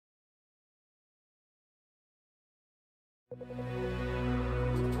First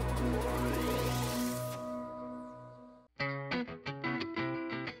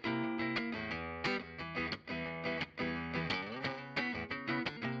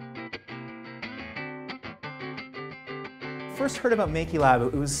heard about MakieLab,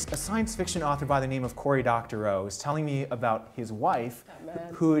 it was a science fiction author by the name of Cory Doctorow was telling me about his wife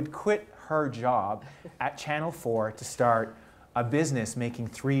who had quit her job at Channel 4 to start a business making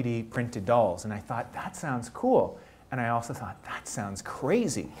 3D printed dolls. And I thought, that sounds cool. And I also thought, that sounds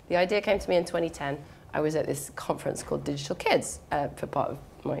crazy. The idea came to me in 2010. I was at this conference called Digital Kids for part of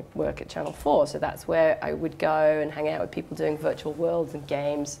my work at Channel 4. So that's where I would go and hang out with people doing virtual worlds and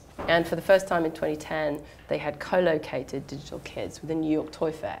games. And for the first time in 2010, they had co-located Digital Kids with the New York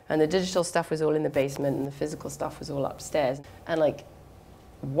Toy Fair. And the digital stuff was all in the basement and the physical stuff was all upstairs. And like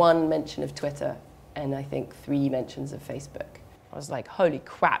 1 mention of Twitter and I think 3 mentions of Facebook. I was like, holy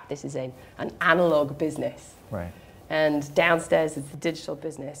crap, this is an analog business. Right. And downstairs is the digital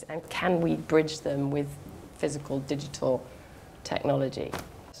business, and can we bridge them with physical digital technology?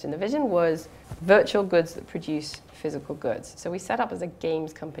 And the vision was virtual goods that produce physical goods. So we set up as a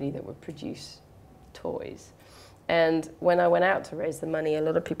games company that would produce toys. And when I went out to raise the money, a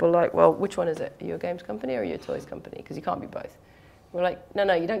lot of people were like, well, which one is it? Are you a games company or are you a toys company? Because you can't be both. We're like,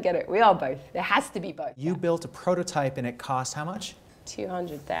 no, you don't get it. We are both. There has to be both. You built a prototype and it cost how much?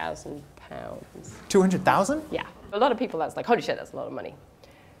 £200,000. 200,000? Yeah. A lot of people, that's like, holy shit, that's a lot of money.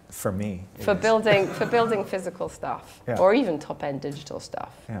 For me. For building physical stuff, yeah. Or even top-end digital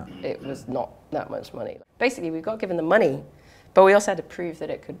stuff, yeah. It was not that much money. Basically, we got given the money, but we also had to prove that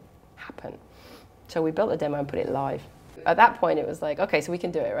it could happen. So we built a demo and put it live. At that point, it was like, okay, so we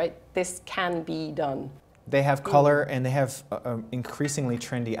can do it, right? This can be done. They have color and they have increasingly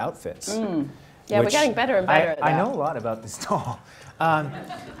trendy outfits. Yeah, we're getting better and better at that. I know a lot about this doll.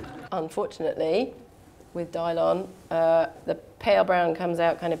 Unfortunately, with Dylon, the pale brown comes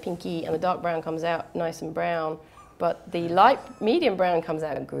out kind of pinky and the dark brown comes out nice and brown, but the light medium brown comes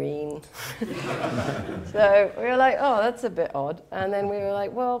out green. So we were like, oh, that's a bit odd. And then we were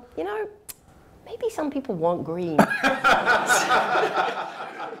like, well, you know, maybe some people want green.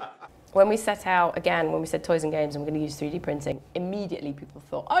 When we set out, again, when we said toys and games, and we're going to use 3D printing, immediately people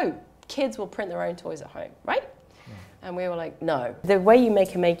thought, oh, kids will print their own toys at home, right? Yeah. And we were like, no. The way you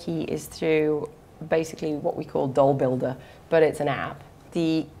make a Makie is through basically what we call Doll Builder, but it's an app.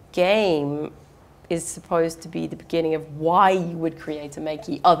 The game is supposed to be the beginning of why you would create a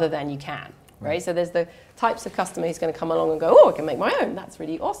Makie other than you can, right? So there's the types of customer who's going to come along and go, oh, I can make my own, that's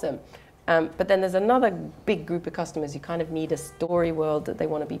really awesome. But then there's another big group of customers who kind of need a story world that they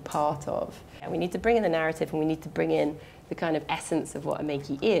want to be part of. And we need to bring in the narrative and we need to bring in the kind of essence of what a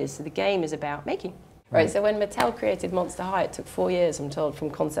Makie is. So the game is about making. Right, so when Mattel created Monster High, it took 4 years, I'm told, from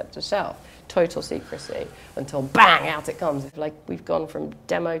concept to shelf, total secrecy, until bang, out it comes. Like, we've gone from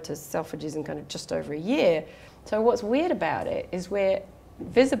demo to Selfridges in kind of just over a year. So what's weird about it is we're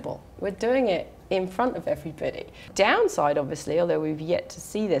visible. We're doing it in front of everybody. Downside, obviously, although we've yet to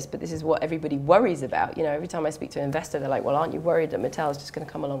see this, but this is what everybody worries about. You know, every time I speak to an investor, they're like, well, aren't you worried that Mattel is just going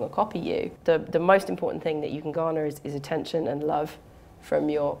to come along and copy you? The most important thing that you can garner is attention and love from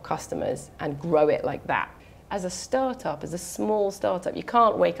your customers and grow it like that. As a startup, as a small startup, you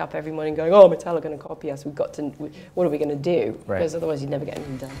can't wake up every morning going, oh, Mattel are going to copy us, what are we going to do? Right. Because otherwise you'd never get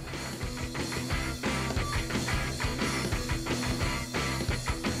anything done.